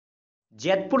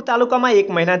જેતપુર તાલુકામાં એક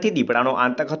મહિનાથી દીપડાનો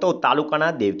આતંક હતો।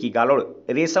 તાલુકાના દેવકી ગાલોડ,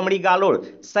 રેશમડી ગાલોડ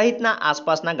સહિતના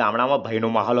આસપાસના ગામડામાં ભયનો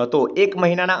માહોલ હતો। એક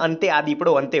મહિનાના અંતે આ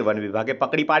દીપડો વન વિભાગે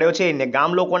પકડી પાડ્યો છે ને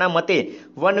ગામલોકોના મતે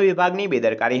વન વિભાગની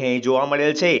બેદરકારી અહીં જોવા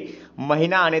મળેલ છે।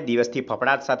 મહિના અને દિવસથી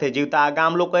ફફડાટ સાથે જીવતા આ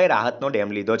ગામલોકોએ રાહતનો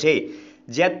ડેમ લીધો છે।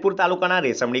 જેતપુર તાલુકાના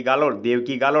રેશમડી ગાલોડ,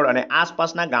 દેવકી ગાલોડ અને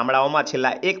આસપાસના ગામડાઓમાં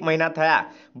છેલ્લા એક મહિના થયા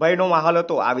ભયનો માહોલ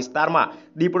હતો। આ વિસ્તારમાં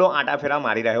દીપડો આંટાફેરા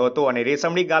મારી રહ્યો હતો અને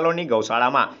રેશમડી ગાલોડની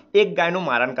ગૌશાળામાં એક ગાયનું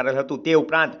મારણ કરેલ હતું। તે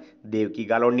ઉપરાંત દેવકી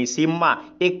ગાલોડની સીમમાં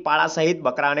એક પાડા સહિત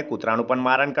બકરા અને કૂતરાનું પણ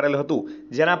મારણ કરેલ હતું,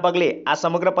 જેના પગલે આ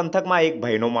સમગ્ર પંથકમાં એક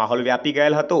ભયનો માહોલ વ્યાપી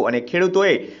ગયેલ હતો અને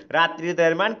ખેડૂતોએ રાત્રિ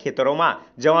દરમિયાન ખેતરોમાં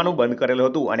જવાનું બંધ કરેલું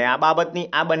હતું। અને આ બાબતની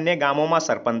આ બંને ગામોમાં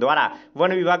સરપંચ દ્વારા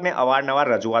વન વિભાગને અવારનવાર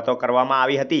રજૂઆતો કરવામાં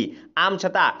આવી હતી। આમ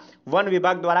છતાં વન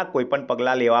વિભાગ દ્વારા કોઈ પણ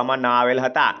પગલાં લેવામાં ન આવેલ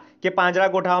હતા કે પાંજરા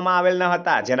ગોઠવવામાં આવેલ ન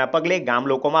હતા, જેના પગલે ગામ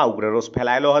લોકોમાં ઉગ્ર રોષ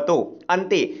ફેલાયેલો હતો।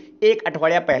 અંતે એક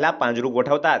અઠવાડિયા પહેલા પાંજરું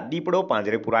ગોઠવતા દીપડો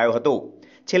પાંજરે પુરાયો હતો।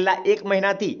 છેલ્લા એક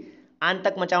મહિનાથી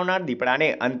આતંક મચાવનાર દીપડાને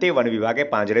અંતે વન વિભાગે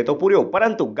પાંજરે તો પૂર્યો,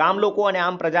 પરંતુ ગામ લોકો અને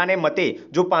આમ પ્રજાને મતે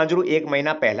જો પાંજરું એક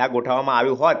મહિના પહેલા ગોઠવવામાં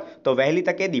આવ્યું હોત તો વહેલી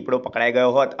તકે દીપડો પકડાઈ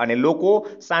ગયો હોત અને લોકો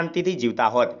શાંતિથી જીવતા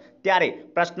હોત। ત્યારે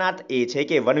પ્રશ્નાર્થ એ છે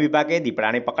કે વન વિભાગે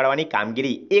દીપડાને પકડવાની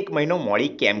કામગીરી એક મહિનો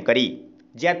મોડી કેમ કરી?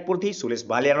 જેતપુરથી સુરેશ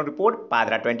ભાલિયાનો રિપોર્ટ,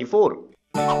 પાદરા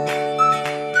 24।